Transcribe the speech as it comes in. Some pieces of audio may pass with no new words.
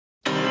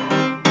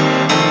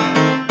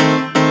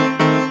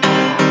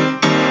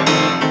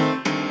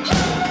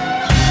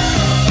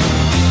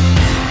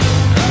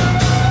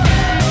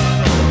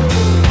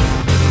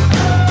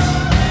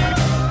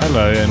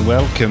and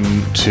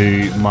welcome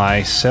to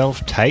my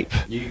self-tape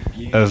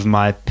of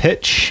my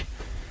pitch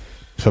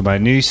for my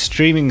new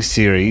streaming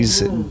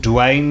series,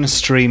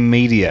 Dwayne-Stream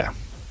Media.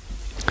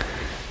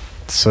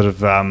 It sort of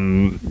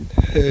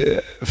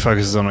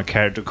focuses on a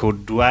character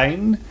called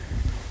Dwayne,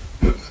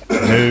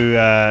 who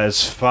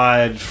is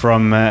fired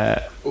from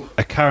a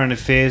current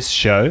affairs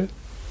show.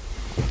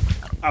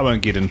 I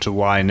won't get into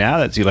why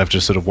now. You'll have to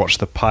sort of watch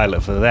the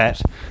pilot for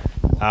that.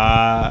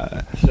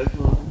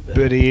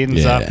 But he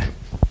ends up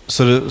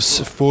sort of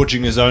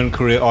forging his own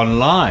career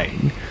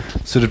online,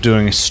 sort of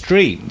doing a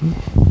stream.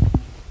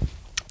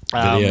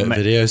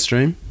 Video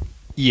stream?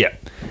 Yeah.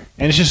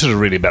 And it's just sort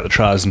of really about the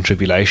trials and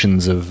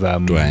tribulations of...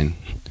 Dwayne.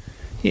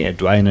 Yeah,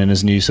 Dwayne and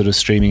his new sort of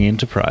streaming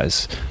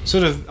enterprise.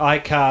 Sort of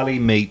iCarly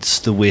meets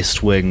The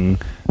West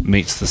Wing,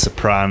 meets The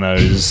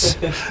Sopranos,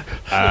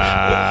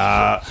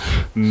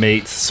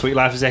 meets Sweet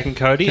Life of Zack and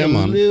Cody. Come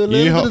on. A little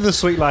bit of The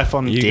Sweet Life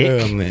on you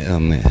deck. Go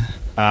on there.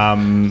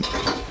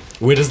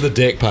 Where does the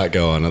deck part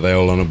go on? Are they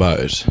all on a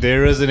boat?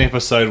 There is an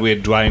episode where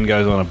Dwayne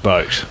goes on a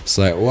boat. It's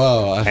like,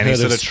 whoa, I've and heard he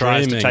sort of of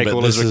tries to take streaming,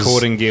 all his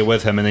recording gear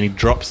with him, and then he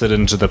drops it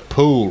into the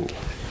pool.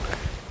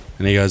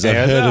 And he goes, I've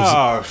heard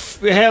of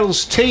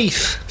hell's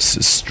teeth.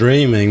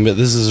 Streaming, but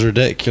this is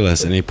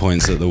ridiculous. And he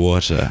points at the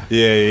water.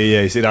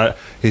 Yeah.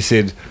 He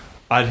said,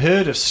 I'd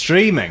heard of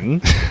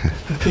streaming,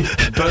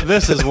 but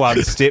this is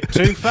one step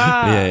too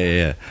far.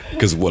 Yeah.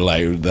 Because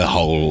like the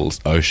whole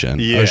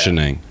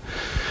oceaning.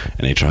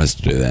 And he tries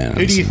to do that.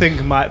 Who do you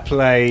think might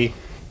play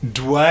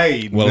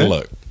Dwayne? Well,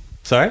 look.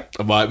 Sorry?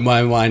 My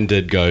mind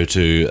did go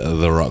to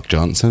The Rock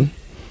Johnson.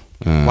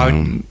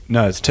 No,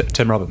 it's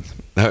Tim Robbins.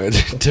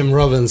 Tim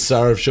Robbins,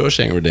 star of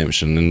Shawshank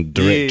Redemption and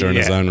director in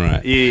his own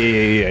right.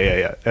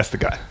 Yeah. That's the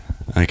guy.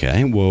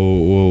 Okay,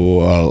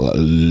 well,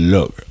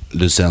 look,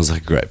 this sounds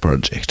like a great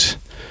project.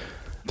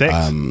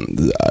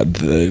 Thanks.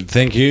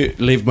 Thank you.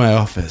 Leave my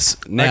office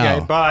now.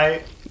 Okay,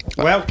 bye.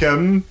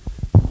 Welcome.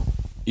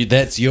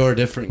 That's your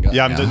different guy.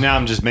 Yeah,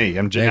 I'm just me.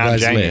 I'm Jamie.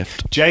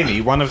 Left. Jamie,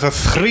 one of the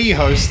 3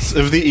 hosts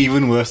of the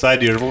Even Worse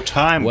Idea of All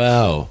Time.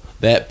 Wow,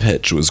 that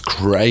pitch was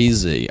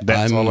crazy.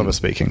 That's Oliver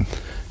speaking.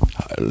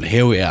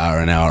 Here we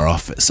are in our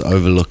office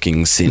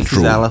overlooking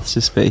Central. This is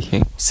Alistair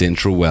speaking.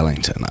 Central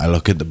Wellington. I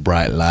look at the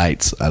bright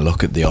lights. I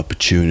look at the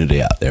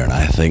opportunity out there, and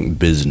I think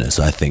business.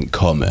 I think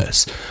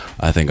commerce.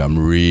 I think I'm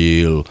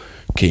real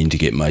keen to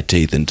get my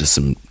teeth into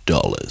some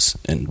dollars,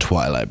 and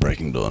Twilight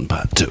Breaking Dawn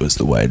Part 2 is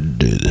the way to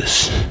do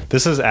this.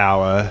 This is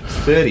our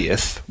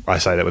 30th, I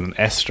say that with an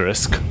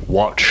asterisk,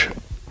 watch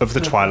of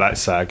the Twilight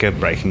Saga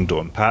Breaking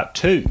Dawn Part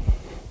 2.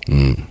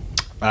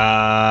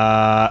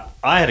 I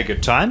had a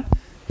good time.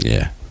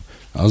 Yeah,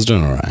 I was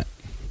doing alright.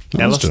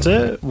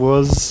 Alistair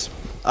was...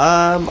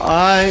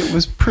 I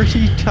was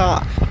pretty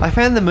tough. I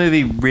found the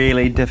movie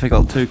really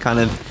difficult to kind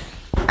of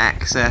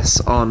access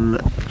on,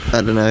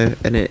 I don't know,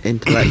 an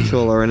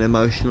intellectual or an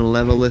emotional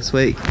level this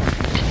week.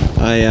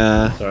 Sorry,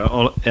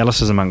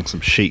 Alice is among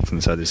some sheep,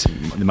 and so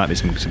there might be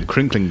some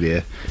crinkling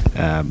there.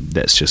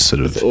 That's just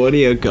sort of... It's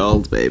audio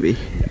gold, baby.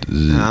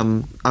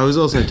 I was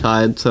also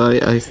tired, so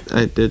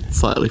I did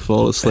slightly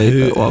fall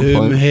asleep at one point.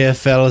 Whom here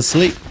fell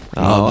asleep?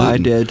 Oh, I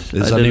did.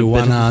 There's I only did a bit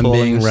one of arm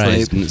falling being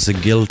raised, asleep. and it's a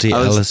guilty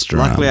Alistair.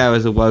 Luckily, I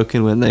was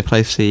awoken when they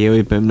placed the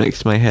Yui boom next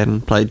to my head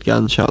and played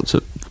gunshots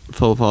at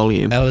full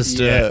volume.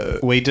 Alistair,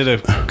 we did a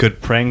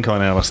good prank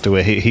on Alistair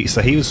where he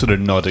was sort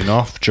of nodding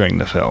off during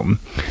the film,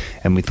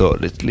 and we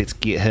thought let's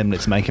get him,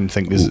 let's make him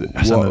think there's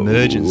some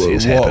emergency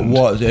has happened.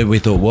 We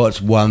thought,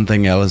 what's one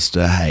thing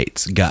Alistair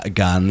hates?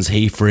 Guns.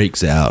 He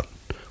freaks out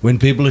when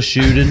people are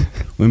shooting.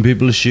 When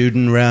people are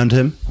shooting around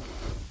him,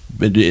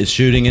 but it's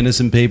shooting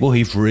innocent people,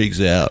 he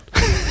freaks out.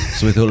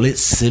 So we thought,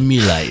 let's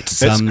simulate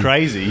some... It's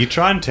crazy. You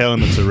try and tell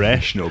him it's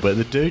irrational, but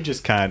the dude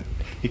just can't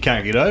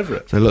get over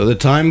it. So look, the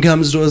time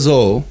comes to us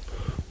all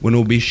when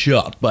we'll be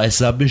shot by a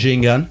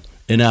submachine gun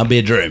in our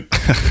bedroom.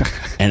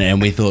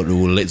 and we thought,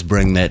 well, let's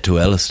bring that to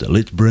Alistair.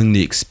 Let's bring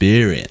the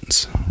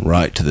experience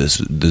right to this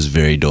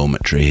very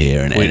dormitory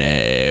here,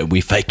 and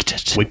we faked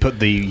it. We put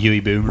the Yui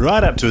boom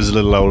right up to his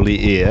little old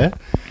ear,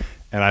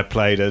 and I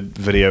played a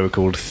video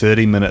called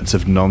 30 minutes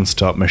of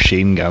non-stop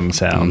machine gun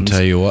sounds. I'll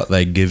tell you what,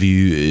 they give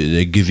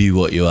you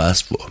what you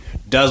asked for.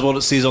 Does what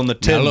it says on the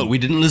tin. Now look, we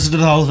didn't listen to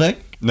the whole thing.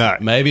 No.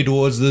 Maybe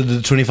towards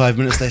the 25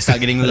 minutes they start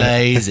getting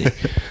lazy.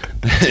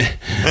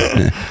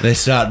 They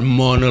start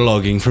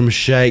monologuing from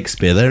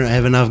Shakespeare. They don't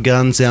have enough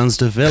gun sounds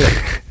to fill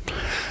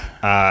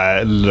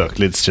it. Look,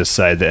 let's just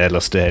say that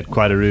Alistair had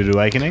quite a rude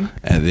awakening.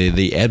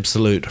 The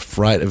absolute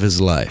fright of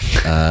his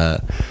life.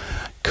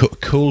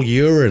 Cool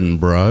urine,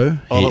 bro.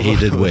 He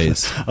did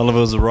wheeze. Oliver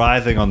was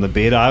writhing on the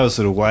bed. I was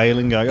sort of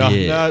wailing, going, "Oh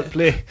no,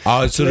 please!"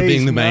 I was sort of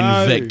being the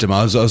main victim.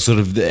 I was sort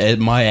of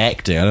my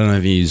acting. I don't know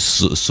if you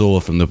saw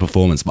from the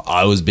performance, but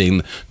I was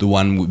being the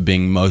one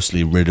being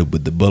mostly riddled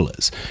with the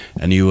bullets,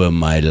 and you were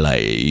my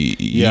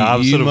I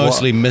was sort of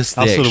mostly missed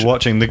the action. I was sort of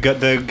watching.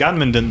 The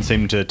gunman didn't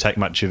seem to take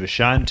much of a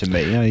shine to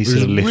me. He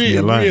sort of left me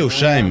alone. Real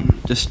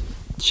shame. Just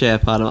share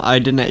part of. I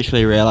didn't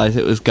actually realise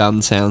it was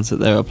gun sounds that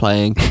they were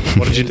playing.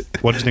 What did you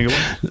think it was?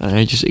 I don't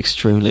know, just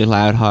extremely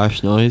loud,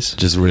 harsh noise.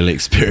 Just really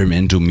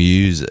experimental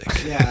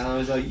music. Yeah, and I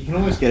was like, you can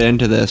almost get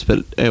into this,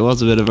 but it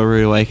was a bit of a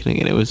rude awakening,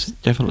 and it was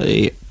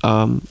definitely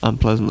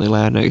unpleasantly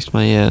loud next to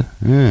my ear.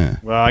 Yeah.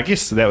 Well, I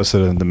guess that was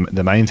sort of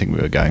the main thing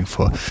we were going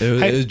for.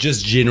 It was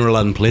just general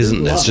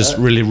unpleasantness, just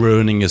really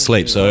ruining your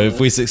sleep. So if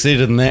we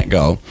succeeded in that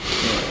goal...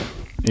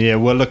 Yeah,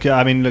 well, look,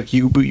 I mean, look,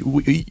 in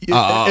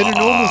a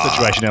normal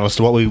situation,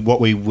 Alistair,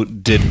 what we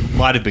did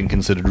might have been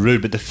considered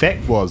rude, but the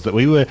fact was that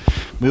we were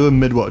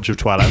mid-watch of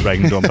Twilight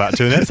Breaking Dawn Part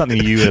 2, and that's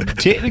something you were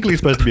technically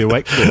supposed to be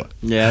awake for.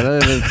 Yeah,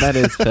 that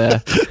is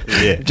fair.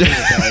 Yeah.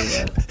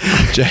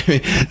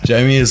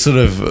 Jamie is sort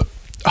of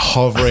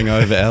hovering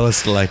over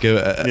Alistair like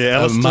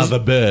a mother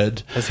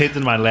bird. His head's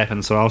in my lap,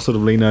 and so I'll sort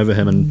of lean over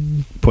him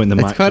and point the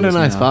mic. It's quite a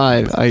nice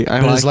vibe.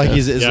 It's like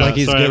he's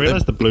I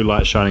realised the blue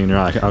light shining in your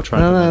eye. I'll try.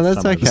 No,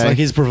 that's okay. It's like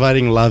he's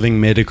providing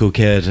loving medical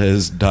care to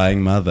his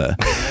dying mother.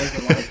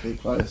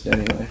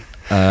 Anyway.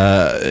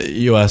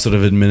 You are sort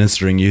of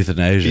administering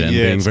euthanasia and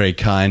being very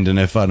kind in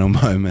her final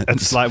moments.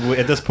 It's like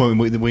at this point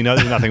we know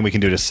there's nothing we can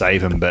do to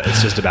save him, but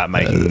it's just about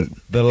making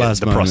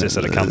the process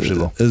sort of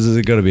comfortable. This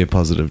has got to be a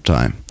positive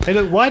time. Hey,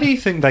 look, why do you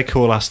think they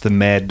call us the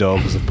mad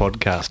dogs of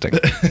podcasting?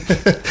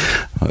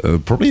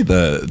 Probably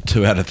the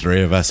 2 out of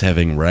 3 of us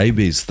having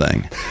rabies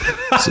thing.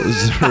 So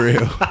it's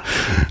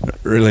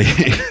really.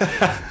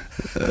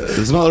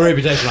 It's not the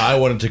reputation I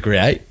wanted to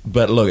create,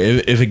 but look,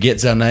 if it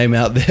gets our name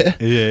out there,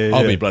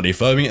 I'll be bloody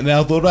foaming at the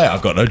mouth all day.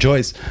 I've got no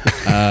choice.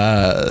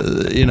 I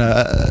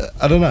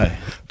don't know.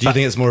 Do you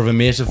think it's more of a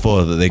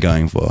metaphor that they're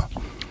going for?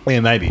 Yeah,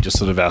 maybe just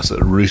sort of our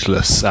sort of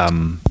ruthless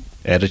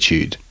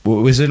attitude.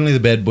 Well, we're certainly the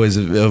bad boys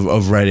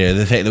of radio.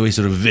 The fact that we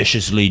sort of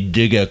viciously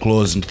dig our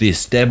claws into the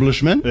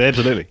establishment,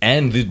 Absolutely,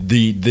 and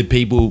the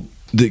people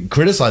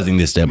criticising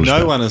the establishment.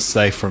 No one is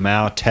safe from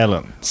our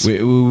talents. We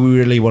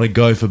really want to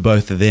go for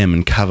both of them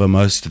and cover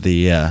most of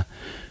the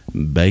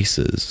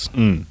bases.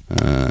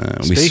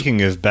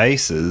 Speaking of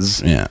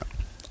bases,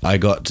 I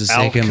got to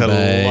second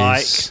base.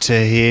 Like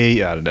to hear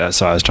you. I don't know.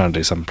 Sorry, I was trying to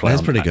do some play.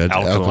 That's pretty good.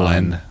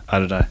 Alkaline. I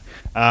don't know.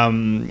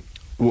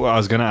 I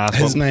was going to ask.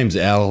 His name's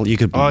Al. You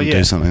could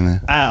do something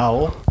there.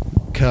 Al.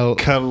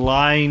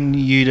 Kaline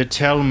you to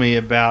tell me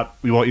about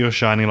what your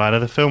shining light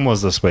of the film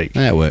was this week.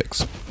 That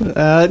works.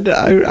 I would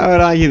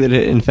argue that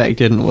it in fact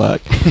didn't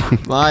work.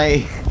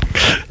 My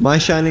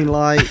shining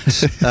light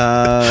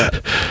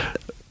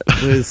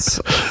was,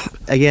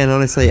 again,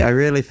 honestly, I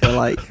really feel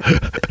like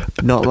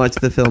not much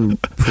of the film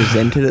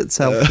presented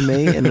itself to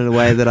me in a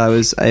way that I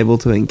was able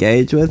to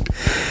engage with.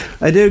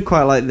 I did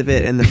quite like the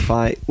bit in the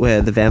fight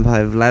where the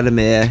vampire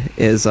Vladimir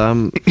is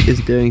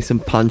doing some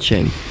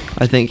punching.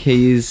 I think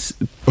his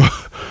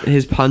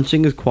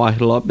punching is quite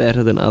a lot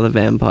better than other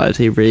vampires.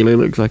 He really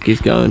looks like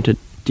he's going to,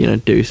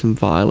 do some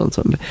violence.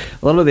 A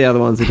lot of the other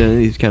ones are doing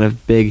these kind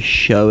of big,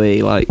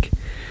 showy, like,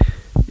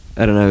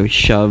 I don't know,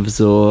 shoves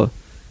or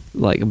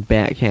like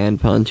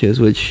backhand punches,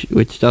 which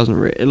doesn't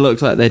it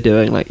looks like they're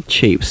doing like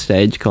cheap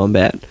stage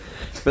combat,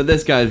 but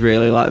this guy's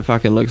really like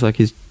fucking looks like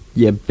he's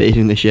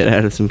beating the shit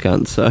out of some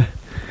cunts. So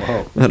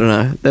Whoa. I don't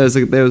know. There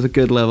was a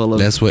good level of.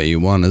 That's what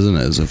you want, isn't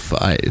it? It's a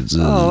fight.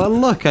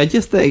 Look, I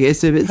just think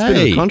it's a bit of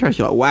a contrast.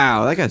 You're like,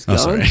 wow, that guy's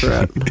going for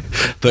it.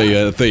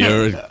 thought you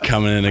were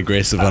coming in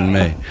aggressive on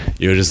me.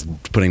 You were just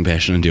putting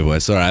passion into your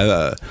voice. Sorry,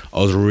 I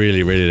was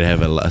really ready to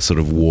have a sort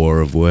of war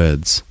of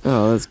words.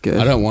 Oh, that's good.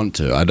 I don't want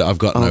to. I've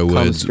got no come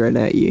words. Straight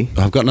at you.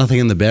 I've got nothing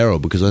in the barrel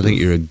because I think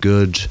you're a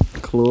good.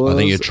 Claws. I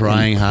think you're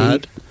trying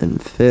hard.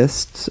 And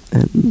fists,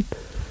 and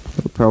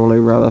I'll probably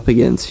rub up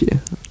against you.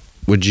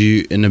 Would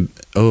you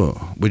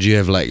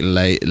have like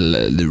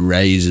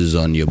razors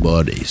on your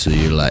body? So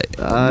you like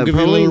give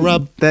you a little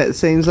rub. That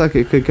seems like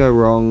it could go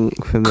wrong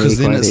for me. Because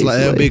then it's easily.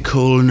 like it'll be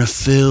cool in a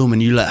film,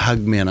 and you like hug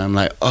me, and I'm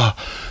like, oh,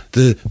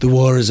 the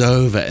war is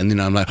over, and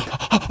then I'm like,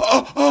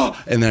 oh,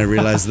 and then I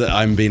realise that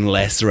I'm being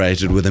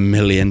lacerated with a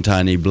million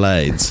tiny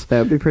blades. That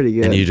would be pretty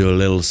good. And you do a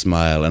little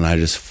smile, and I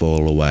just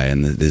fall away,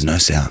 and there's no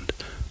sound.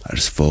 I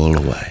just fall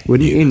away.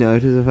 Wouldn't you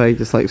notice if I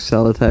just like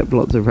sellotape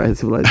lots of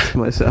razor blades to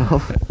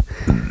myself?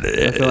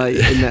 I feel like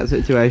in that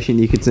situation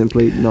you could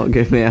simply not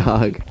give me a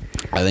hug.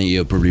 I think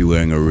you're probably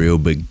wearing a real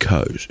big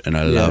coat, and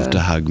I love to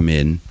hug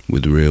men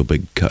with real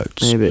big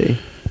coats. Maybe.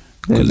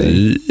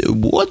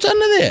 What's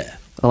under there?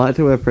 I like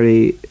to wear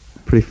pretty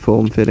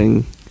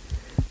form-fitting,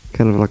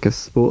 kind of like a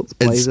sports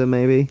blazer,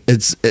 maybe.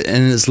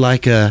 It's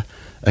like a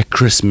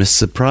Christmas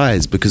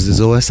surprise because there's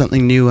always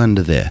something new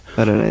under there.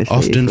 I don't know.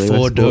 Often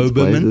for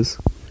Doberman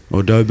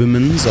or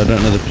Dobermans. I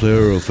don't know the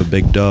plural for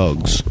big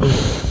dogs,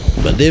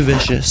 but they're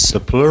vicious. The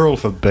plural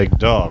for big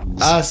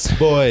dogs. Us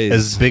boys.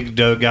 Is Big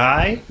Dog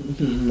Guy?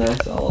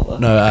 Nice, Oliver.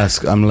 No,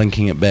 us. I'm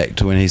linking it back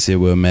to when he said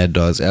we were mad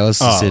dogs.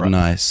 Alistair said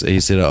nice. He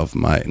said it off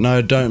mic.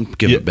 No, don't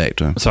give it back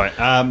to him. Sorry.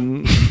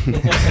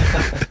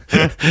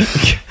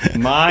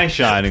 My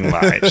shining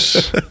light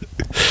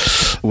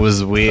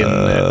was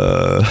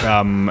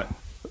when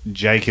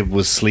Jacob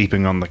was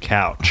sleeping on the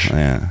couch.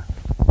 Yeah.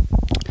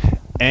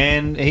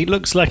 And he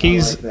looks like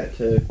he's... that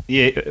too.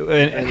 Yeah.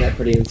 And that's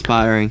pretty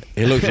inspiring.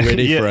 He looks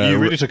ready for you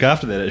really took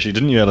after that, actually,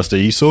 didn't you, Alistair?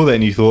 You saw that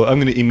and you thought, I'm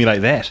going to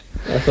emulate that.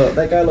 I thought,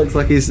 that guy looks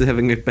like he's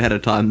having a better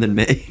time than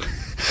me.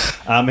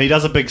 He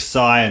does a big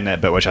sigh in that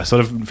bit, which I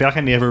sort of feel like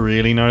I never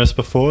really noticed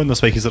before. And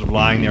this week he's sort of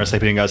lying there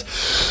asleep and goes...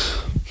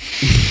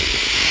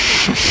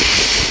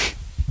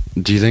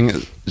 Do you think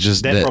it's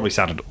just That probably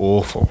sounded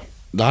awful.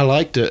 I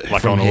liked it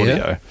Like from on here.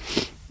 audio.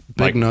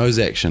 Big nose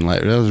action,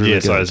 like that was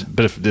really good. So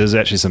there's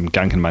actually some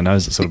gunk in my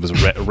nose that sort of was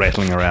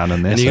rattling around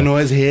in there. And you can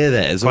always hear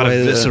that. It's quite a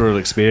always visceral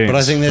experience. But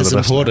I think for that's the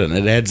listener. important.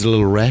 It adds a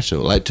little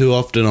rattle. Like too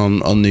often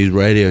on these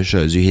radio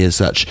shows, you hear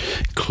such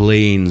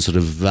clean, sort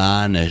of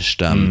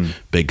varnished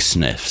big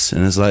sniffs,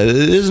 and it's like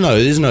there's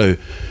no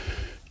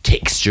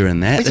texture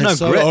in that. There's no It's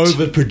so grit.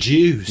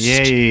 overproduced.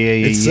 Yeah.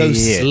 It's so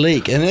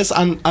sleek, and it's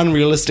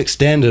unrealistic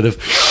standard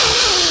of.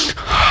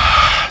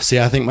 See,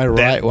 I think my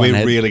right one.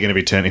 We're really going to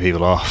be turning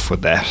people off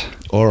with that.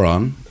 Or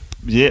on.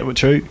 Yeah, well,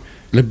 true.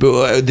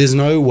 But there's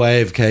no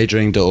way of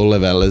catering to all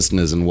of our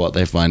listeners and what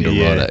they find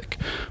Yeah. erotic.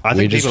 I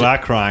think people are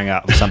crying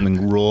out for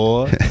something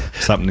raw,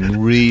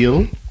 something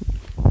real.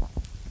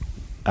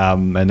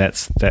 And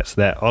that's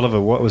that.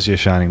 Oliver, what was your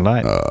shining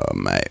light? Oh,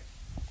 mate,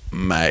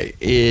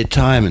 yeah,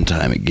 time and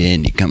time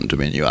again you come to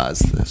me and you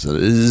ask this.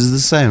 It is the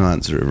same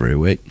answer every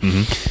week.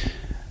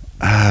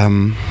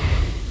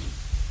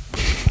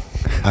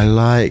 I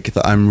like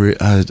that I'm...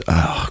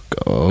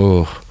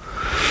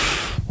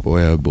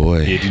 boy, oh boy.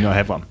 Yeah, do you not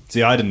have one?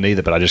 See, I didn't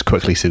either, but I just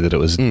quickly said that it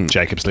was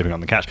Jacob sleeping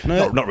on the couch.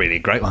 No. Not really a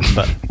great one,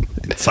 but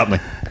it's something.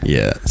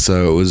 Yeah,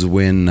 so it was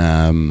when...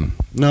 no,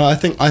 I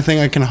think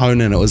I can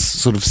hone in. It was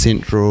sort of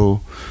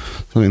central,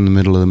 something in the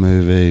middle of the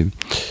movie.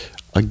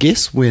 I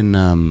guess when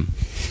the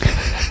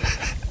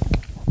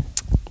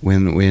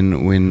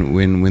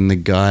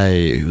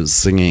guy who was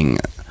singing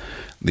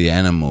The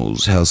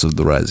Animals, House of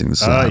the Rising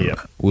Sun,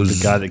 was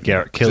the guy that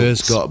Garrett killed.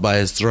 First got by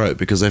his throat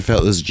because I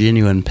felt this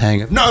genuine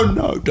pang of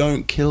no,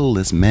 don't kill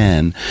this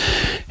man.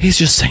 He's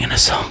just singing a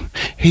song.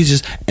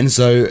 And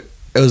so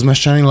it was my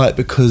shining light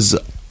because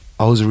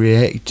I was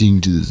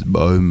reacting to this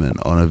moment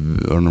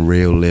on a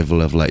real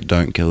level of like,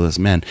 don't kill this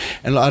man.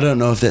 And I don't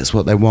know if that's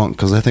what they want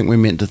because I think we're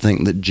meant to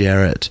think that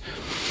Jarrett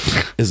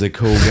is a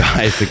cool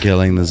guy for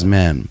killing this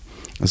man.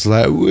 It's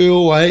like, we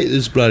all hate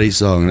this bloody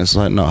song. And it's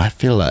like, no, I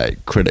feel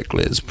like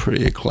critically it's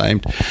pretty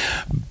acclaimed.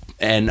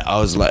 And I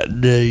was like,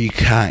 no, you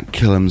can't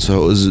kill him.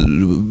 So it was,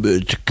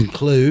 to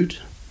conclude,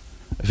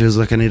 it feels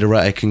like I need to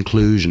write a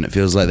conclusion. It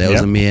feels like that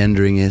was a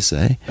meandering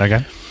essay.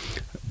 Okay.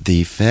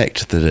 The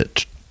fact that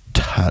it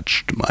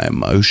touched my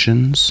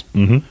emotions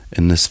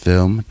in this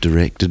film,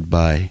 directed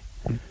by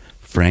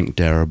Frank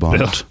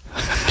Darabont.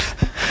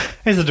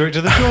 He's the director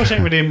of The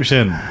Shawshank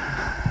Redemption.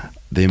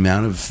 The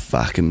amount of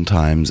fucking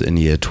times in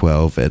year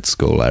 12 at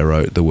school I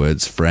wrote the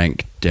words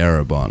Frank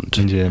Darabont.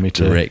 Yeah, me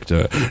too.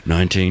 Director,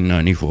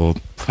 1994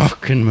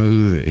 fucking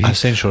movie. I've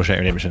seen Shawshank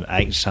Redemption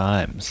 8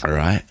 times. All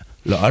right.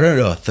 Look, I don't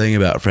know a thing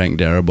about Frank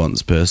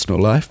Darabont's personal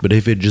life, but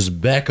if he'd just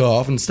back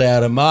off and stay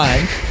out of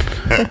mine,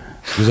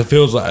 because it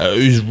feels like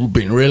he's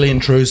been really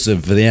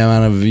intrusive for the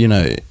amount of,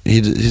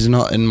 he's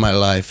not in my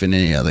life in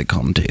any other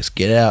context.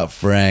 Get out,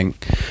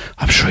 Frank.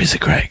 I'm sure he's a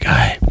great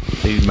guy.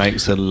 He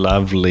makes a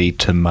lovely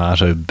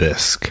tomato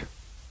bisque.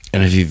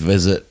 And if you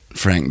visit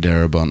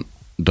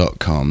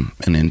frankdarabont.com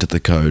and enter the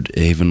code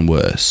even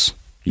worse,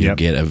 you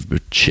get a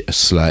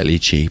slightly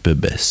cheaper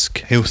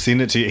bisque. He'll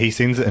send it to you. He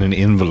sends it in an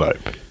envelope.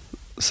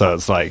 So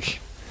it's like...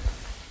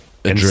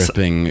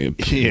 dripping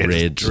Yeah,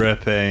 red. just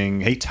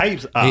dripping. He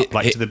tapes up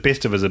to the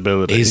best of his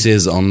ability. He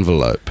says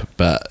envelope,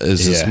 but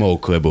it's a small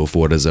quibble for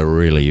what is a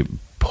really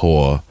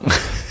poor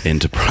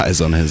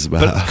enterprise on his but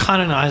behalf. it's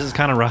kind of nice. It's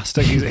kind of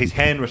rustic. He's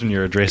handwritten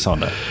your address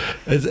on it.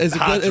 It's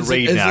hard to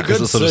read now a 'cause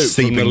good it's sort of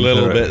soup from the seeping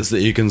little through. bits that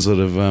you can sort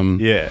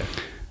of... Yeah.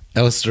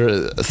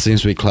 Alistair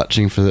seems to be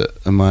clutching for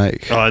a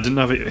mic. Oh, I didn't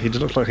know if he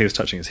did look like he was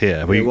touching his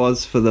hair. It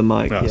was for the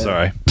mic. Oh,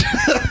 sorry.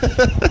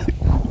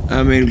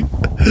 I mean,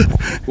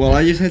 well,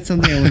 I just had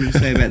something I wanted to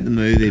say about the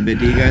movie, but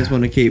do you guys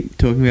want to keep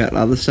talking about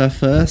other stuff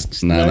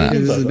first? No.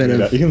 This is a bit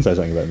of... You can say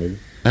something about me.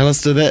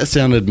 Alistair, that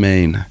sounded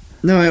mean.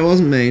 No, it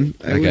wasn't mean.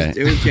 Okay.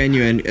 It was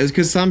genuine. It's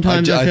because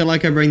sometimes I I feel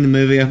like I bring the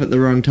movie up at the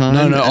wrong time.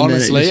 No, and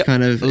honestly, then it just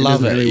kind of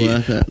love isn't it. really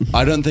worth it.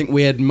 I don't think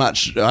we had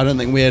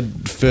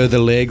further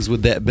legs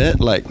with that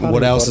bit. Like,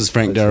 what else is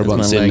Frank That's my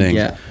Darabont leg, sending?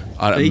 yeah.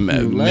 Speaking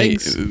of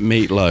legs,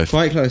 Meatloaf.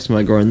 quite close to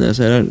my groin there,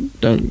 so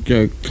don't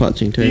go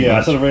clutching too Yeah, I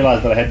much. sort of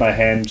realised that I had my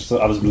hand,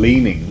 I was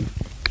leaning,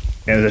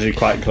 and it was actually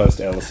quite close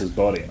to Alice's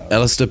body.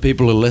 Alistair,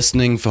 people are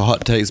listening for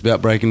hot takes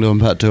about Breaking Dawn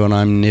Part 2, and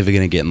I'm never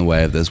going to get in the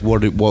way of this. What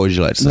would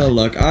you like to say? No,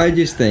 look, I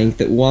just think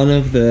that one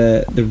of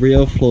the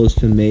real flaws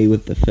for me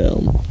with the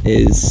film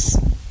is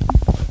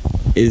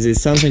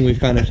something we've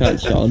kind of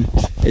touched on.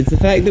 It's the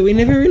fact that we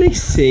never really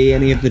see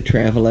any of the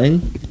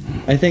travelling.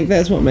 I think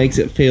that's what makes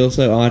it feel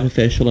so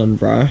artificial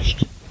and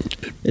rushed.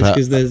 It's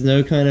because there's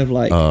no kind of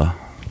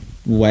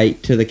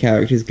weight to the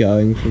characters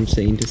going from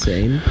scene to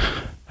scene.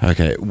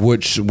 Okay,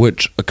 which,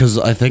 because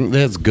I think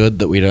that's good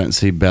that we don't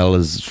see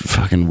Bella's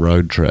fucking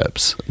road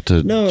trips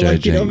to No, Joe like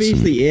it Jenks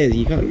obviously is.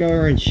 You can't go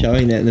around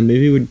showing that, and the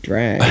movie would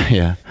drag.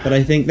 Yeah. But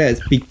I think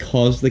that's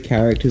because the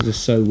characters are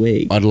so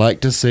weak. I'd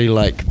like to see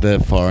like the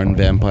foreign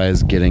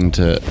vampires getting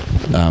to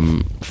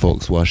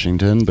Forks,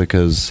 Washington,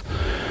 because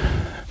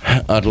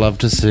I'd love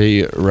to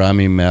see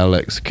Rami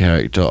Malek's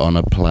character on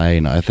a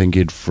plane. I think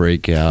he'd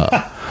freak out.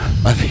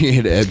 I think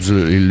he'd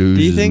absolutely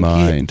lose his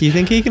mind. Do you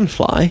think he can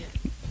fly?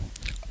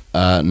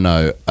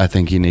 No, I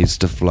think he needs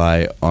to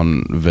fly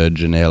on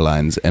Virgin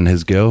Airlines, and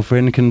his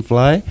girlfriend can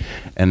fly,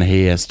 and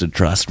he has to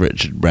trust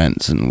Richard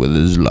Branson with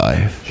his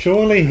life.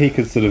 Surely he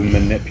could sort of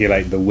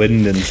manipulate the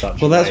wind in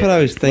such. Well, a that's way what I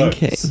that was it floats.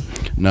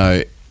 thinking.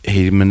 No,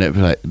 he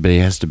manipulates, but he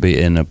has to be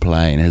in a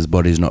plane. His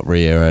body's not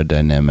very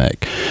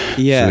aerodynamic.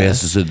 Yeah. So he has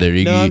to sit there.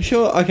 No, I'm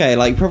sure. Okay,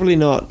 like probably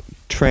not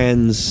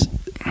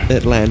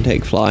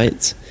transatlantic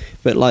flights,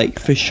 but like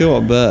for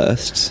short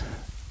bursts,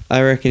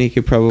 I reckon he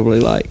could probably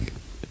like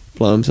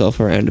blow himself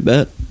around a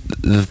bit.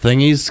 The thing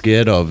he's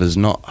scared of is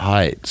not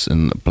heights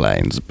in the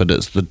planes, but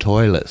it's the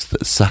toilets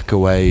that suck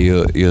away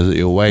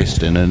your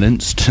waste in an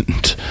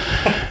instant.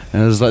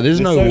 And it's like, there's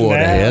no so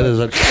water loud. here. There's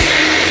like,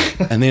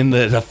 and then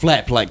the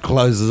flap like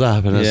closes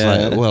up, and it's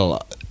Yeah. like,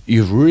 well,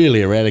 you've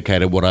really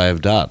eradicated what I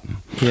have done.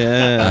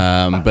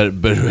 Yeah.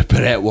 But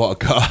at what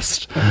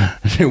cost?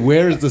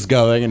 Where is this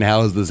going, and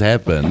how has this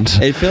happened?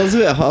 It feels a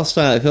bit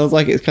hostile. It feels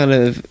like it's kind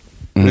of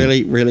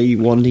really, really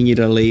wanting you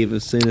to leave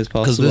as soon as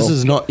possible. Because this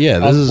is not. Yeah,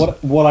 this is.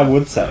 What I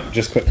would say,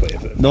 just quickly,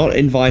 not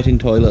inviting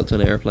toilets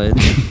on airplanes.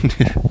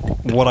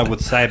 what I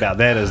would say about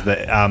that is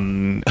that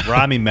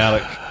Rami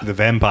Malek, the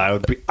vampire,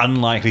 would be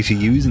unlikely to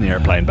use an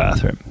airplane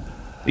bathroom.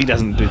 He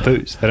doesn't do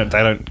poos. They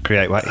don't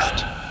create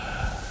waste.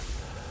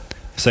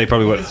 So he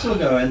probably would. Still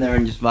go in there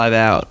and just vibe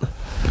out.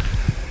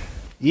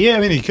 Yeah,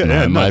 I mean, he could.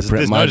 No,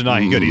 There's no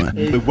denying he could.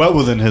 He's well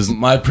within his.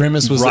 My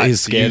premise was that right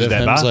he's to scared use of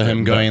that him, so bathroom,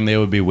 him but- going there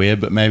would be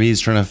weird. But maybe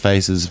he's trying to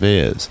face his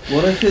fears.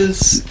 What if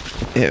his...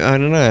 I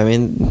don't know. I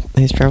mean,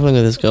 he's traveling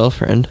with his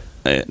girlfriend.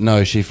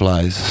 No, she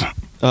flies.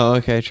 Oh,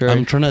 okay, true.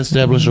 I'm trying to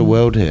establish a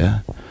world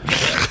here.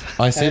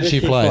 I said she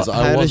flies.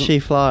 How does she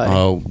fly?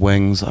 Oh,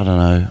 wings. I don't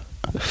know.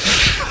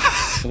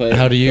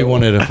 How do you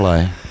want her to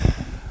fly?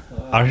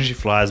 I think she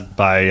flies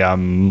by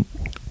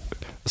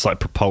it's like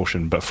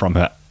propulsion, but from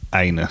her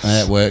anus.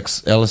 That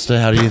works.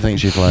 Alistair, how do you think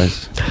she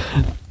flies?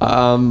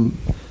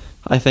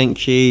 I think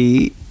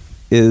she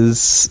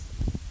is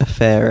a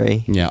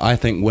fairy. Yeah, I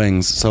think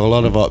wings. So a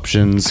lot of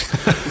options.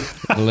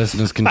 The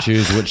listeners can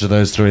choose which of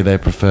those three they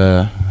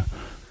prefer,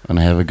 and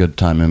have a good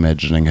time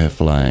imagining her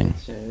flying.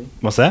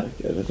 What's that? I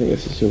think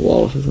it's just your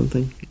wallet or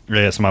something.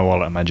 Yeah, it's my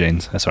wallet and my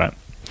jeans. That's right.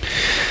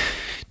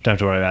 Don't have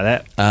to worry about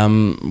that.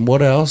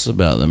 What else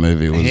about the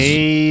movie was?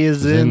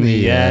 He's in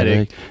the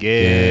attic,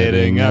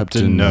 getting up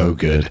to no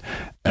good.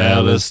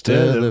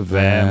 Alistair the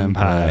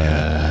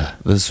vampire.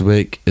 This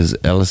week is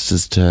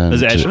Alistair's turn.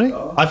 Is it actually?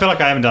 I feel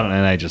like I haven't done it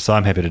in ages, so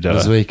I'm happy to do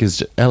This it. week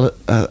is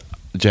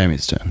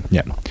Jamie's turn.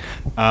 Yeah.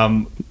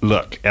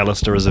 Look,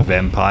 Alistair is a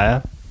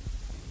vampire.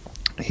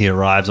 He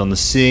arrives on the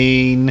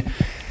scene.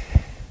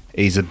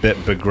 He's a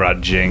bit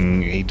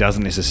begrudging. He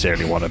doesn't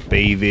necessarily want to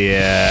be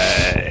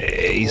there.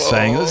 He's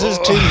saying, this is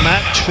too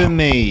much for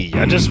me.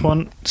 I just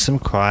want some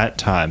quiet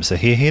time. So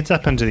he heads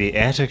up into the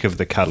attic of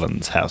the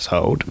Cullens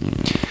household.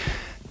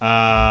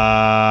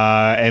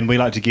 And we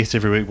like to guess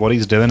every week what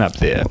he's doing up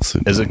there.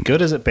 Is it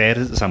good? Is it bad?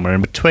 Is it somewhere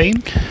in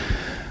between?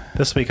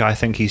 This week I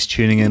think he's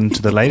tuning in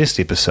to the latest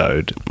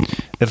episode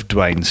of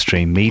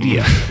Dwayne-Stream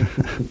Media.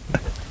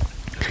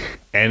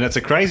 And it's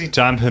a crazy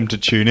time for him to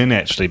tune in,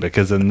 actually,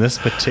 because in this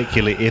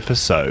particular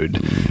episode,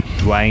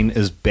 Dwayne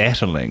is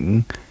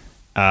battling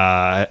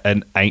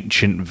an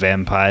ancient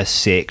vampire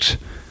sect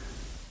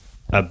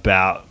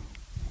about,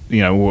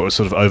 sort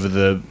of over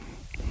the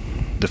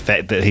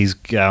fact that he's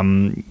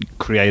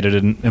created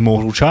an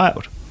immortal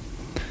child.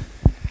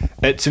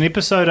 It's an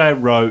episode I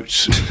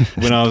wrote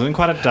when I was in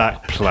quite a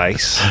dark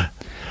place.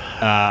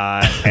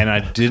 And I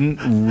didn't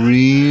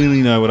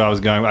really know what I was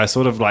going. I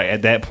sort of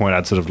at that point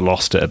I'd sort of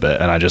lost it a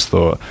bit, and I just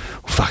thought,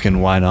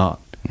 fucking why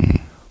not?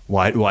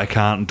 Why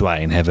can't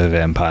Dwayne have a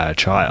vampire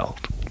child?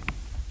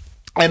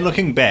 And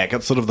looking back,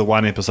 it's sort of the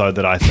one episode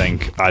that I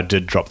think I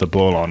did drop the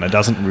ball on. It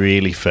doesn't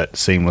really fit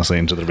seamlessly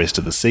into the rest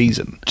of the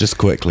season. Just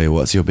quickly,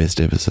 what's your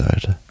best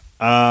episode?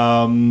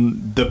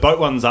 The boat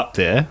one's up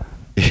there.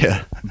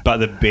 Yeah. But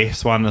the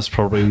best one is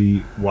probably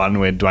one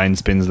where Dwayne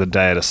spends the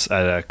day at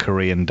a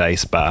Korean day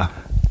spa.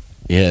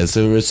 Yeah,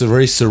 so it's a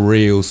very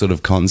surreal sort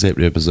of concept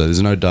episode.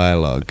 There's no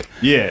dialogue.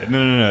 Yeah,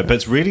 no. But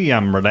it's really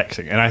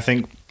relaxing. And I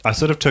think I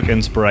sort of took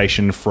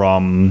inspiration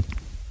from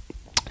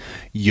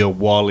your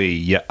Wally,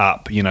 your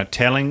Up,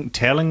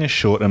 telling a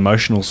short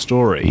emotional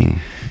story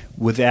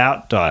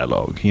without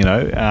dialogue,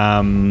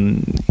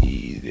 and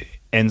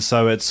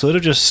so it's sort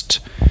of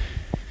just...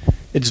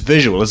 It's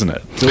visual, isn't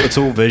it? It's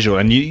all visual,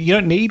 and you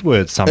don't need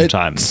words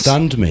sometimes. It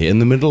stunned me in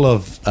the middle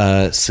of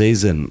a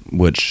season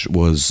which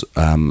was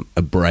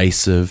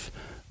abrasive,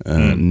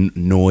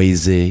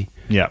 noisy,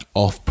 Yeah.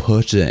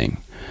 off-putting.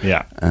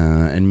 Yeah.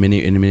 In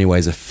many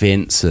ways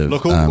offensive.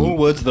 Look, all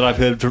words that I've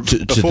heard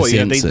before,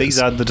 these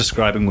are the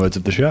describing words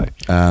of the show.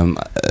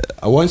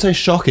 I won't say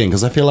shocking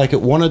because I feel like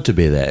it wanted to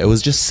be that. It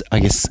was just, I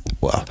guess,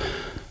 well,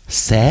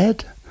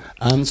 sad.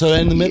 So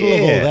in the middle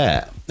of all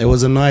that, it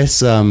was a nice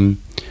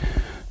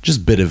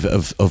just bit of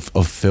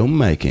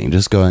filmmaking.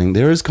 Just going,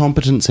 there is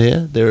competence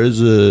here. There is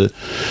the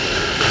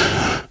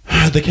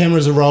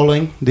cameras are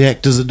rolling. The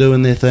actors are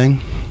doing their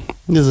thing.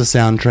 There's a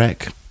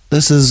soundtrack.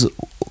 This is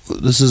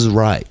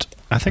right.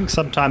 I think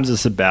sometimes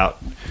it's about,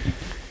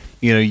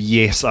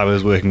 yes, I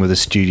was working with a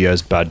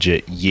studio's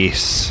budget.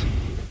 Yes,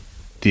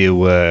 there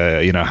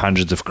were,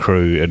 hundreds of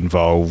crew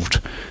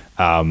involved.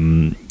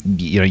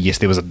 Yes,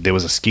 there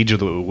was a schedule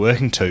that we were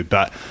working to,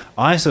 but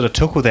I sort of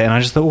took all that and I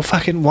just thought, well,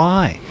 fucking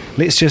why?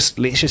 Let's just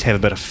have a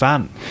bit of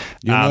fun.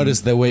 You'll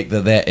notice the week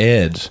that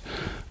aired,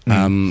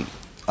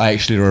 I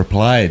actually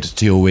replied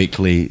to your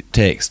weekly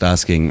text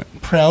asking,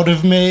 "Proud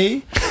of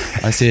me?"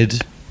 I said,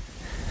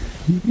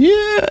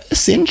 "Yeah,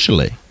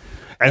 essentially."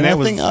 And I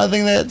think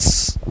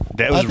that's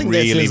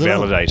really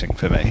validating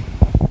for me.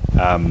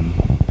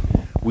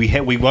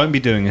 We won't be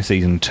doing a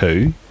season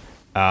 2.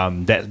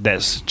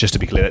 That's just to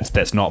be clear.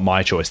 That's not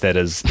my choice. That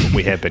is,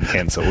 we have been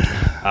cancelled.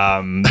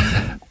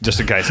 Just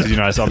in case, because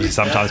it's obviously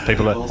sometimes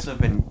people are also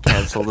been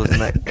cancelled. Isn't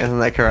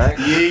that correct?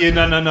 Yeah.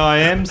 No. I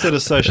am sort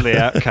of socially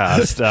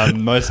outcast.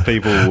 Most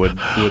people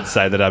would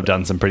say that I've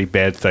done some pretty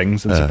bad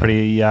things and some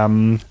pretty.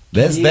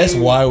 That's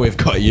why we've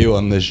got you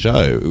on this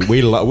show.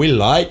 We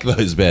like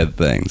those bad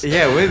things.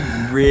 Yeah, we're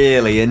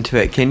really into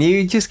it. Can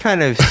you just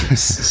kind of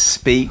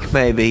speak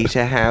maybe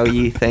to how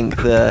you think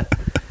the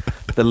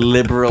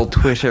liberal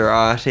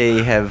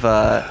Twitterati have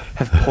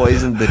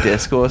poisoned the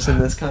discourse in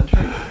this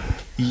country?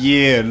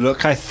 Yeah,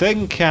 look, I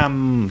think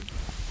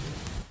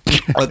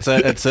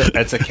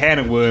it's a can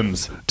of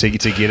worms to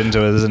get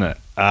into it, isn't it?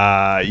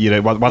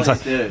 Once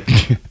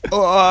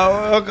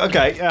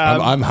okay.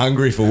 I'm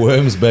hungry for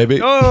worms,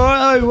 baby.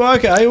 Oh,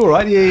 okay, all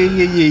right.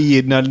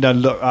 Yeah. No.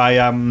 Look,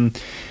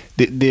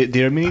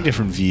 there are many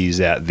different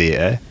views out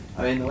there.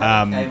 I mean, the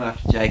one that came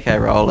after J.K.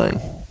 Rowling.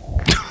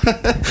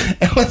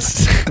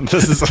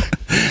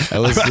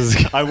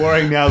 I'm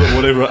worrying now that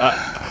whatever.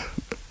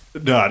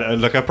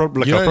 I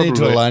probably you don't need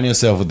to align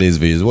yourself with these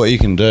views. What you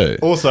can do.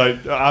 Also,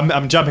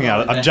 I'm jumping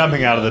out. I'm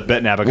jumping out of the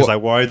bit now because I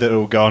worry that it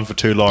will go on for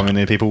too long and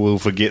then people will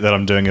forget that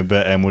I'm doing a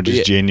bit and will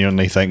just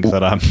genuinely think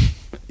that I'm.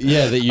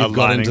 Yeah, that you've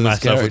got into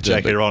this myself with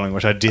J.K. Rowling,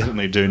 which I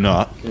definitely do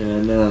not.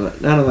 Yeah,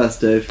 none of us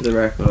do, for the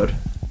record.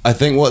 I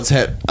think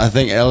I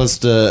think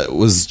Alistair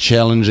was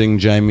challenging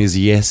Jamie's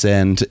yes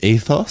and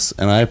ethos,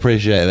 and I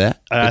appreciate that.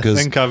 I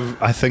think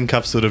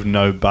I've sort of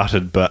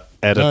no-butted, but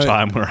at a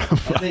time where I'm.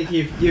 I think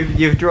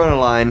you've drawn a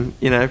line,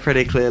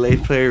 pretty clearly,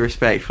 pretty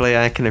respectfully.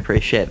 I can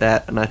appreciate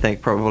that, and I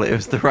think probably it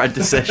was the right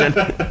decision.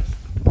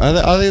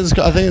 I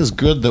think it's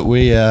good that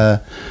we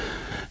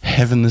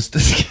having this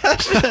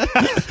discussion.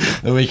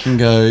 That we can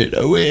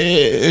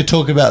we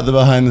talk about the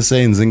behind the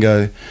scenes and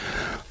go.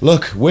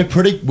 Look,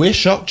 we're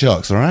shock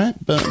jocks, all right?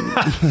 But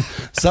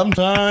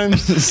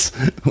sometimes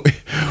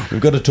we've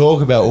got to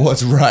talk about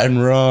what's right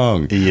and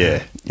wrong.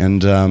 Yeah.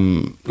 And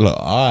look,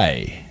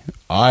 I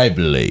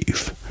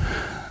believe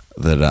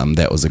that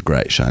that was a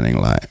great shining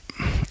light,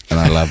 and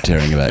I loved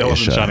hearing about your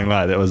show. That wasn't Shining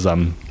Light. That was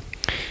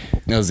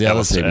the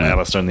other segment.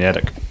 Alistair in the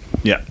Attic.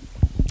 Yeah.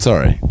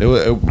 Sorry.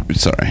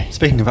 Sorry.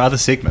 Speaking of other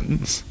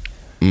segments.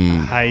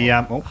 Hey.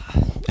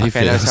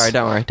 Okay, no, sorry.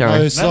 Don't worry.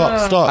 No,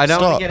 stop. I don't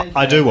want to get into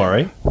I do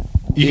worry.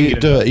 You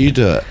do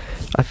it.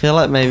 I feel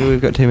like maybe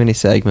we've got too many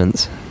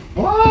segments.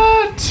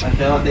 What? I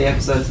feel like the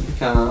episodes have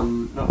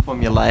become not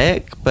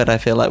formulaic, but I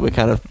feel like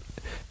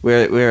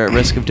we're at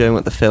risk of doing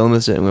what the film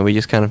is doing, where we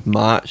just kind of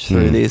march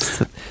through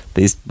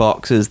these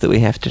boxes that we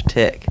have to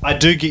tick. I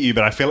do get you,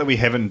 but I feel like we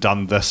haven't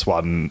done this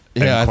one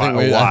in I quite a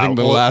while. I think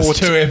the last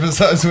 2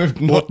 episodes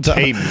we've not done.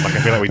 Teams. Like,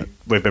 I feel like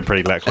we've been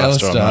pretty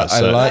lackluster on that.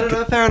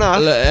 So. Fair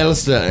enough.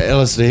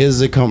 Alistair,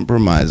 here's a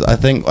compromise. I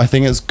think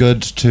it's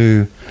good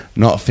to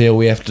not feel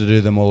we have to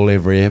do them all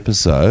every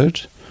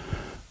episode.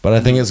 But I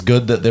think it's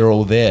good that they're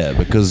all there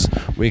because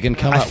we can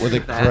come up with a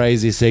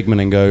crazy segment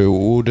and go,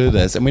 we'll do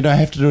this. And we don't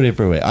have to do it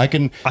every week. I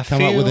can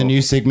come up with a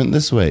new segment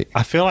this week.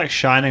 I feel like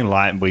Shining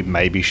Light, we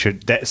maybe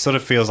should. That sort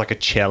of feels like a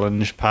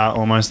challenge part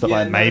almost.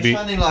 That maybe.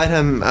 Shining Light,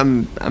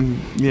 I'm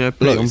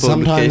Look,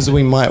 sometimes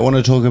we might want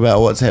to talk about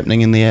what's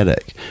happening in the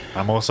attic.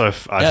 I'm also.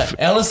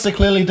 Alistair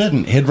clearly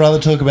didn't. He'd rather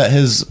talk about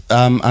his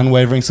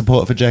unwavering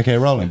support for J.K.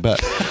 Rowling.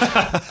 But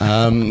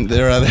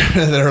there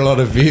are a lot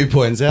of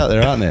viewpoints out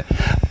there, aren't there?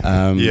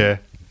 Yeah.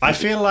 I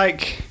feel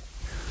like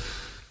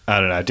I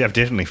don't know. I've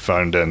definitely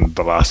phoned in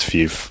the last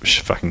few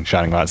fucking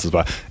Shining Lights as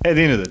well. At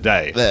the end of the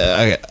day,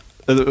 okay.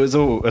 It's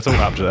all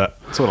up to that.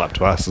 It's all up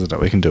to us, isn't it?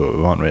 We can do what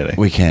we want, really.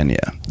 We can, yeah.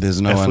 There's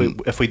no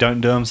if we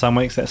don't do them some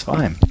weeks, that's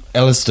fine.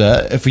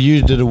 Alistair, if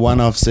you did a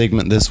one-off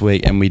segment this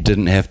week and we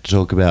didn't have to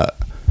talk about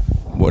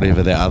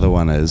whatever the other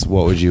one is,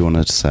 what would you want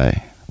it to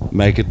say?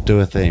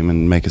 Do a theme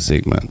and make a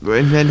segment.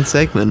 Invent a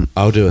segment.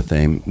 I'll do a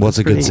theme. What's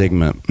a good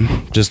segment?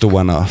 Just a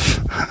one-off.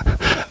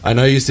 I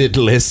know you said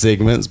less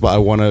segments, but I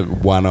want a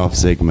one-off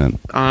segment.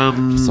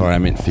 Sorry, I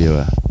meant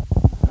fewer.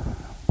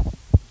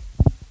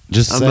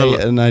 Just say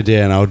an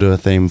idea and I'll do a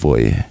theme for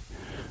you.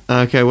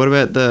 Okay, what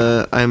about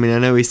I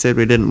know we said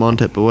we didn't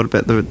want it, but what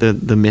about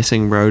the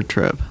missing road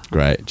trip?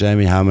 Great.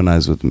 Jamie,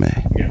 harmonise with me.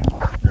 Yeah,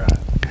 right.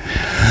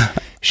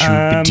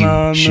 I'm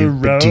on the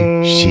road.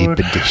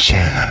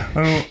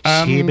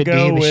 I'm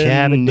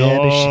going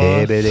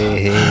north.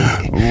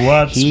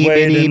 What's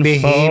waiting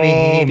for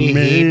me?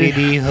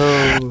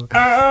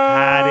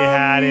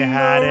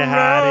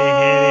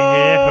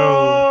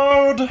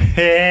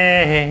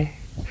 Hey.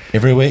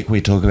 Every week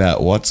we talk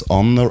about what's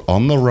on the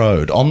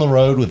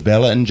road with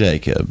Bella and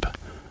Jacob.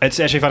 It's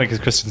actually funny because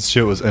Kristen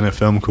Stewart was in a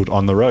film called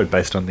On the Road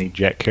based on the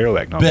Jack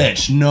Kerouac novel.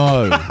 Bitch,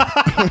 no.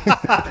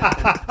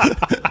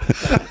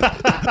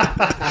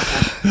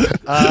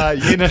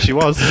 She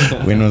was.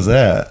 When was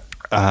that?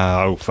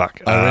 Oh,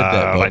 fuck. I read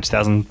that book. Like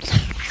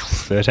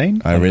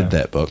 2013? I read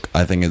that book.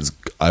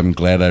 I'm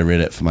glad I read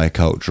it for my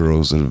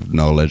cultural sort of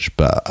knowledge,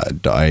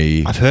 but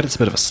I've heard it's a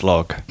bit of a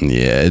slog.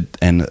 Yeah,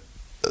 and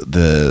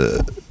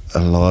a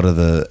lot of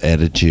the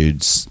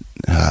attitudes,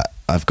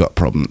 I've got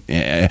problem.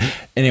 Yeah.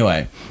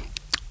 Anyway,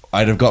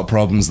 I'd have got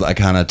problems that I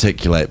can't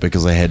articulate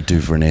because I had to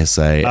for an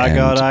essay. I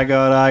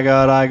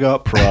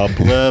got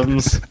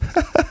problems.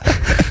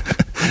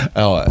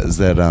 Oh, is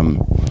that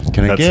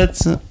can I get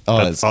some? Oh,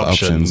 that's it's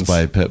Options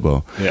by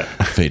Pitbull. Yeah.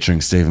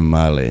 Featuring Stephen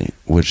Marley,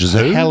 which is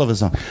a hell of a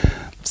song.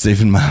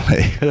 Stephen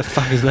Marley. Who the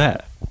fuck is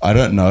that? I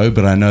don't know,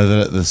 but I know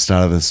that at the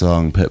start of the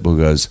song, Pitbull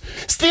goes,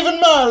 Stephen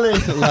Marley!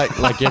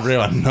 like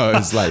everyone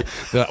knows. Like,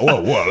 they're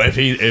like, well, if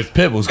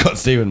Pitbull's got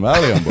Stephen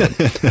Marley on board,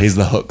 he's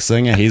the hook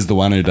singer, he's the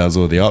one who does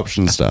all the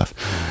option stuff.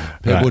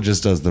 Pitbull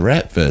just does the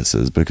rap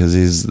verses because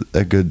he's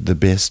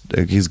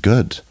he's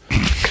good.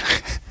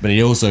 But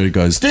he also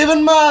goes,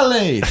 Stephen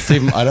Marley!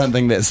 I don't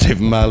think that's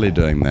Stephen Marley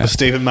doing that. Was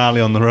Stephen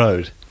Marley on the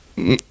road?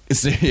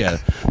 Yeah.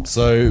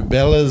 So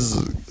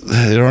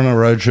they're on a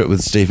road trip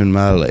with Stephen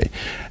Marley.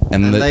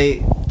 And they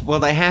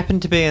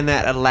happened to be in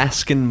that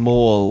Alaskan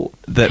mall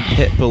that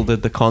Pitbull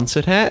did the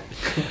concert at.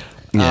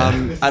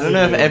 Yeah. I don't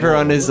know if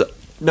everyone is...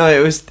 No, it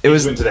was...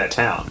 went to that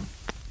town.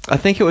 I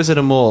think it was at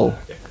a mall.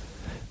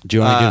 Do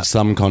you want to give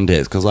some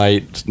context? Because I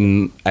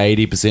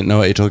 80% know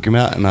what you're talking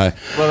about.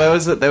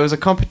 Well, there was a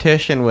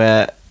competition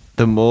where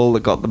the mall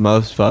that got the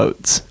most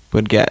votes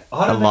would get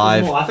a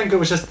live... I think it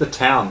was just the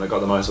town that got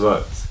the most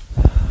votes.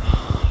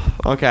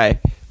 Okay.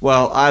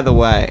 Well, either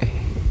way,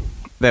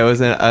 there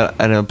was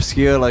an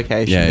obscure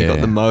location that got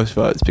the most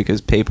votes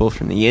because people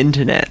from the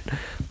internet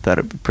thought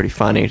it'd be pretty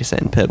funny to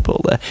send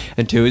Pitbull there.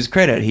 And to his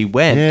credit, he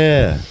went.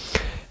 Yeah.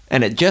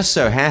 And it just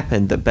so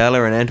happened that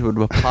Bella and Edward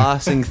were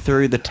passing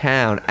through the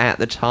town at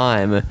the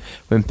time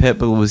when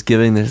Pitbull was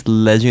giving this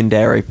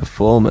legendary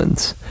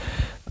performance.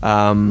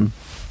 And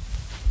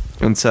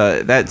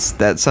so that's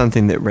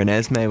something that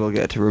Renesmee will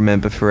get to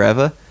remember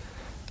forever.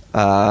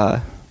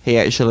 He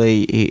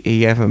actually he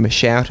gave him a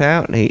shout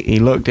out. And he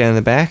looked down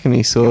the back and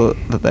he saw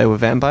that they were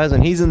vampires,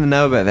 and he's in the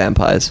know about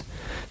vampires.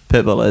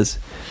 Pitbull is.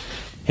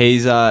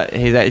 He's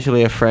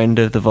actually a friend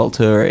of the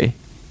Volturi.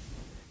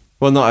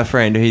 Well, not a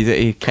friend.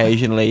 He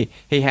occasionally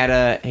he had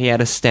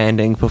a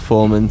standing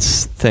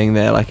performance thing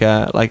there, like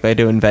they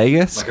do in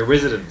Vegas, Like a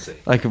residency.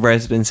 like a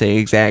residency,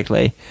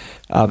 exactly.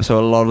 So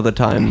a lot of the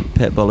time,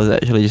 Pitbull is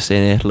actually just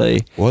in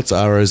Italy. What's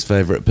Aro's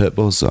favourite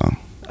Pitbull song?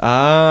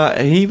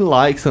 He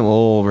likes them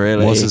all,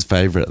 really. What's his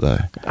favourite, though?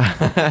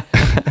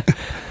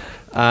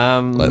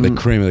 Like the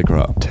cream of the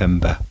crop.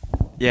 Timber.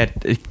 Yeah,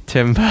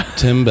 Timber.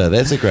 Timber,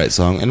 that's a great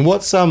song. And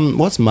what's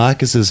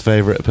Marcus's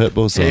favourite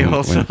Pitbull song? He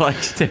also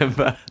likes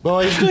Timber. Well,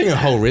 he's doing a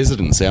whole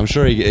residency. I'm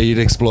sure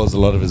he explores a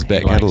lot of his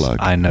back catalogue.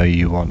 I Know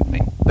You Want Me.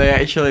 They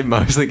actually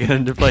mostly get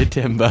him to play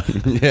Timber.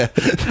 Yeah.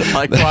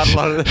 Like quite a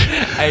lot of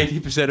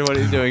 80% of what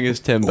he's doing is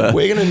Timber.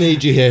 We're going to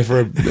need you here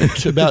for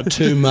about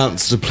 2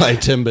 months to play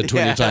Timber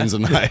 20 times a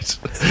night.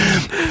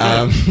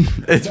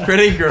 It's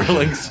pretty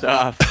grueling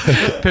stuff.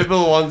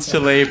 Pitbull wants to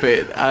leave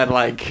it, and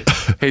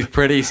he's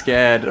pretty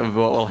scared of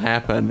what will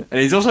happen. And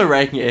he's also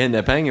raking it in.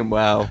 They're paying him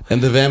well.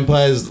 And the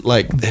vampires,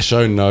 they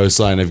show no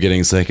sign of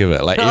getting sick of it.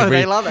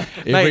 They love it.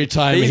 Every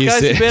time these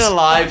guys have been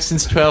alive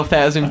since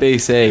 12,000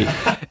 BC.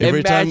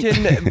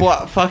 Imagine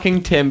what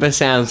fucking Timber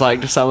sounds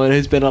like to someone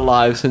who's been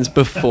alive since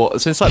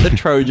the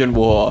Trojan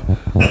War.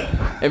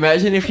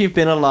 Imagine if you've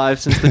been alive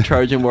since the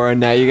Trojan War and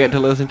now you get to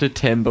listen to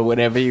Timber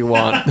whenever you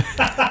want.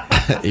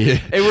 Yeah.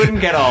 It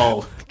wouldn't get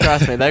old.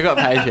 Trust me, they've got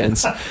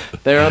patience.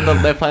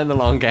 They're playing the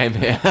long game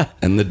here.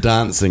 And the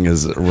dancing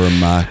is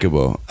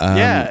remarkable.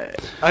 Yeah,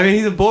 I mean,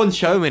 he's a born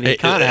showman. He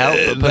can't help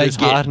but put his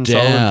heart and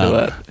soul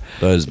into it.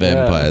 Those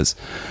vampires.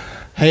 Yeah.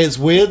 Hey, it's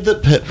weird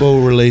that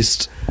Pitbull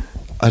released.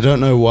 I don't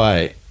know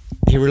why.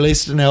 he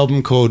released an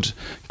album called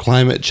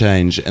Climate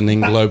Change and then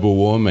Global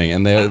Warming,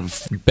 and they're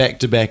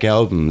back-to-back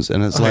albums,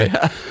 and it's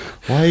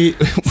why?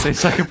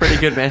 Seems like a pretty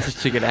good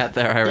message to get out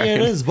there, I reckon. Yeah,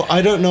 it is, but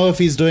I don't know if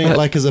he's doing it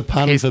like as a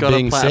pun for being He's got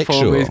a platform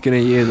sexual. he's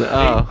going to use it.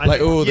 Oh.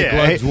 The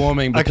globe's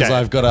warming because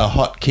I've got a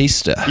hot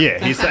keister.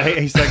 Yeah, he's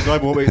saying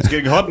global warming, it's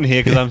getting hot in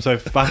here because I'm so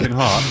fucking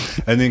hot.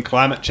 And then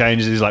climate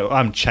change, he's like,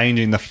 I'm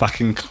changing the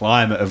fucking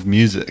climate of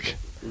music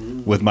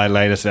with my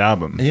latest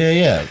album.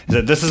 Yeah.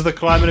 This is the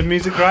climate of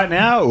music right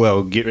now?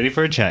 Well, get ready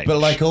for a change. But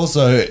like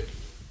also,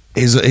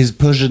 he's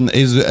pushing,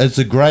 it's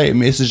a great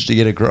message to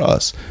get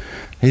across.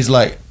 He's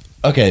like,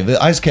 okay,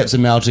 the ice caps are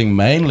melting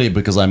mainly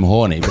because I'm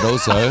horny, but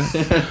also...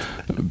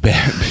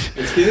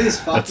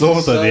 It's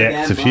also the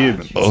acts of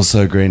humans.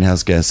 Also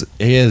greenhouse gas.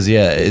 He is,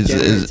 yeah.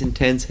 It's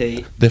intense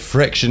heat. The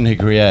friction he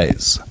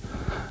creates.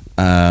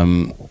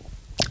 I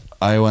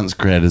once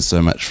created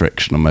so much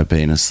friction on my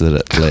penis that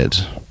it bled.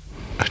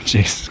 Oh,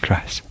 Jesus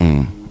Christ.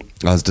 I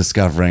was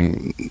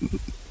discovering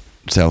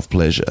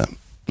self-pleasure.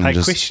 Hey,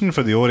 question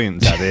for the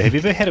audience out there. Have you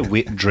ever had a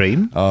wet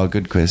dream? Oh,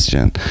 good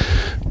question.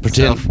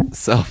 Pretend...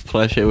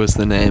 Self-pleasure was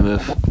the name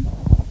of...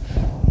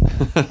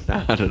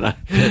 No, I don't know.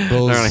 I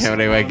don't really have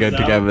any way good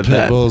to go with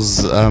that.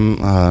 Pitbull's...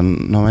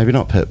 no, maybe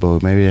not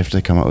Pitbull. Maybe you have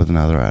to come up with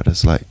another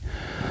artist. Like,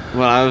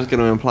 well, I was going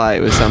to imply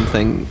it was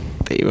something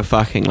that you were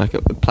fucking, like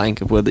a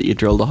plank of wood that you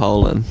drilled a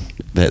hole in.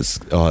 that's...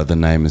 Oh, the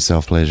name is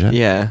Self-Pleasure?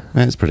 Yeah.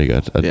 That's pretty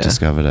good. I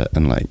discovered it,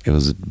 and like it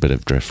was a bit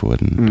of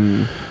driftwood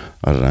and...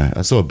 I don't know.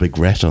 I saw a big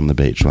rat on the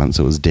beach once.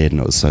 It was dead and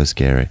it was so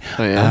scary.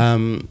 Oh, yeah?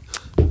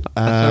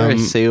 I saw a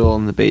seal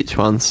on the beach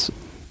once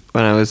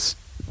when I was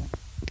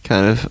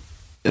kind of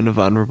in a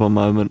vulnerable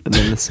moment, and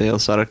then the seal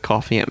started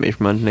coughing at me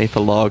from underneath a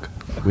log.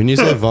 When you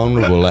say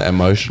vulnerable, like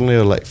emotionally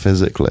or like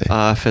physically?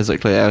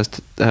 Physically, I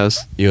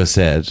was You were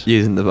sad?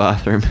 using the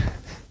bathroom,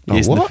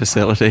 using the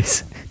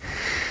facilities.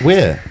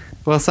 Where?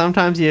 Well,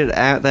 sometimes you're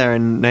out there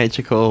and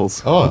nature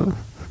calls. Oh.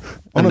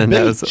 And then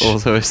there was beach?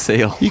 also a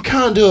seal. You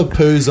can't do a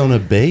poos on a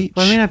beach.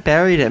 Well, I mean, I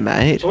buried it,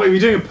 mate. Oh, wait, were you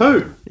doing a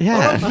poo?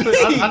 Yeah. I thought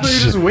you were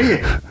just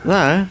weird.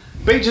 No.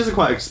 Beaches are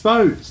quite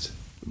exposed.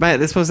 Mate,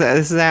 this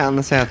is out on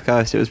the south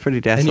coast. It was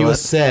pretty desolate. And you were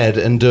sad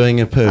and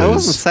doing a poos. I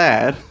wasn't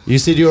sad. You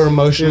said you were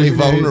emotionally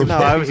vulnerable. No,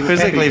 I was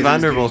physically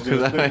vulnerable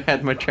because I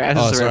had my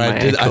trousers around my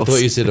ankles. I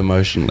thought you said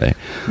emotionally.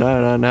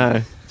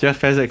 No. Just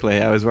physically.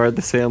 I was worried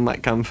the seal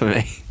might come for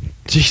me.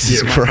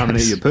 Jesus Christ. Coming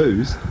at your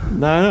poos.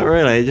 No, not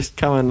really. Just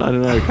coming, I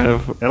don't know, kind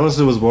of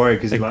Alistair was worried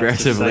because he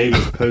likes to aggressively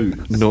save his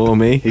poos. ignore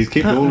me. He's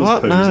kept all his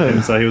What? poos, No.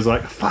 and so he was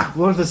like, fuck,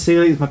 what if the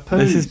seal eats my poos?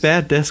 This is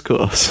bad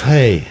discourse.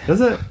 Hey.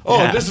 Is it? Oh,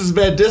 Yeah. this is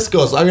bad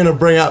discourse. I'm going to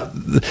bring up...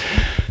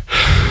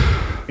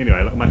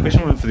 Anyway, look, my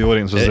question for the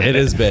audience was... It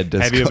is bad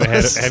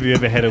discourse. Have you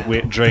ever had a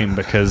wet dream?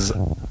 Because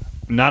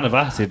none of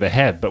us ever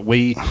had, but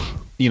we,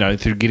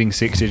 through getting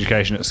sex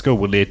education at school,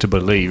 were led to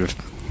believe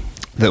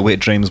that wet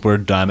dreams were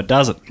a dime a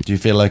dozen. Do you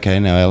feel okay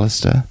now,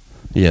 Alistair?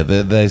 Yeah,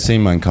 they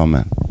seem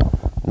uncommon.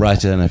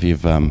 Write in if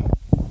you've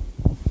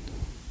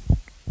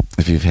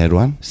had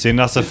one.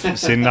 Send us Wait.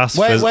 Send us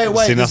There's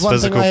one thing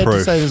physical I had to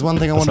proof. say. There's one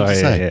thing I wanted to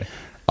say. Yeah.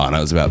 Oh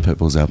no, it's about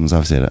Pitbull's albums.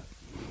 I've said it.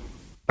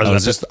 I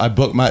I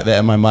bookmarked that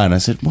in my mind. I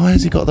said, why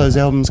has he got those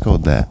albums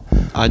called that?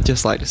 I'd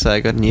just like to say I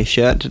got a new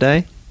shirt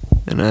today,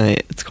 and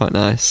it's quite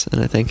nice,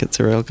 and I think it's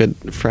a real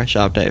good, fresh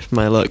update for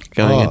my look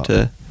going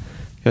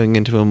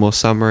into a more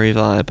summery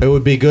vibe. It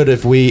would be good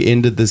if we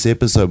ended this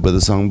episode with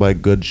a song by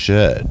Good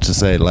Shirt to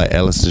say like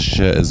Alistair's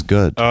shirt is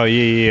good. Oh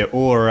yeah.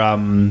 Or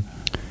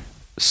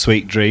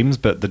Sweet Dreams,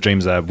 but the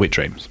dreams are wet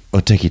dreams.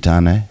 Or Tiki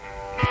Tane.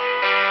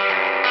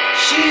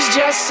 She's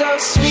just so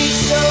sweet,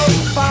 so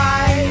fine.